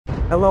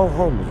Hello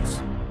homies.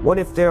 What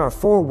if there are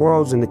 4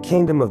 worlds in the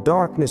kingdom of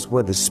darkness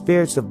where the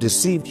spirits of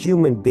deceived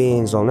human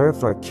beings on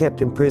earth are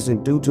kept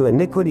imprisoned due to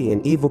iniquity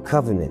and evil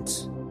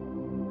covenants?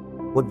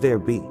 Would there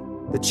be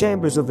the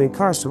Chambers of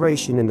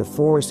Incarceration in the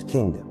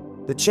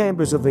ForestKingdom, the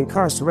Chambers of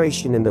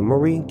Incarceration in the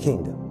Marine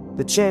Kingdom,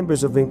 the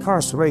Chambers of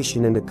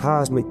Incarceration in the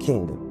Cosmic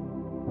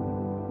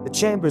Kingdom, the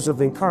Chambers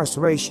of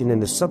Incarceration in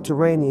the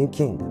Subterranean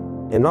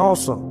Kingdom, and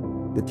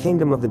also the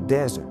Kingdom of the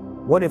Desert?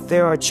 What if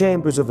there are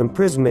chambers of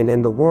imprisonment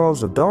in the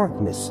worlds of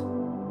darkness,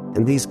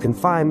 and these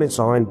confinements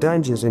are in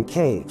dungeons and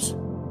caves?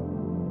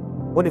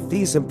 What if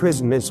these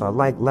imprisonments are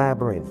like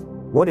Labyrinth?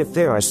 What if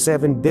there are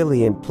 7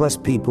 billion plus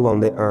people on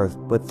the earth,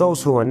 but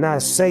those who are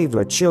not saved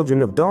are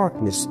children of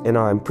darkness and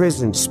are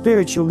imprisoned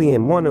spiritually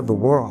in one of the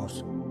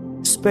worlds,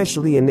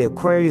 especially in the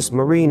Aquarius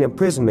Marine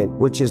imprisonment,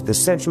 which is the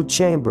central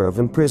chamber of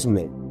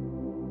imprisonment?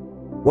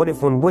 What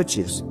if when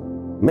witches,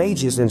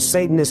 mages, and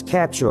Satanists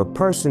capture a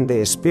person,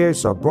 their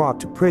spirits are brought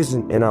to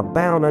prison and are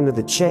bound under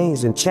the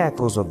chains and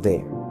shackles of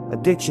their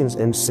addictions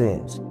and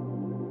sins?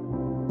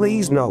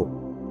 Please note,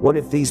 what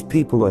if these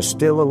people are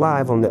still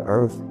alive on the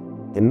earth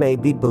and may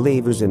be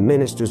believers and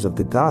ministers of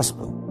the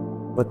gospel,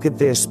 but could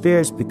their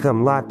spirits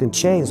become locked in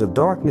chains of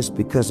darkness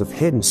because of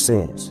hidden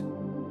sins?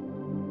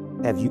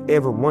 Have you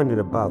ever wondered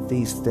about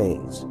these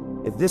things?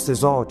 If this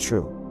is all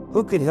true,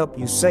 who could help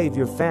you save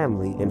your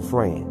family and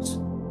friends?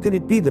 Could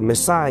it be the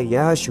Messiah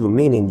Yahshua,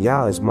 meaning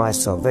Yah is my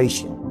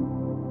salvation,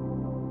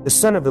 the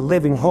Son of the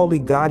living holy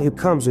God who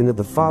comes into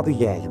the Father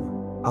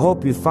Yahweh? I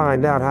hope you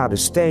find out how to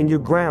stand your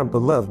ground,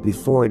 beloved,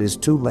 before it is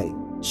too late.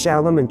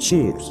 Shalom and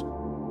cheers.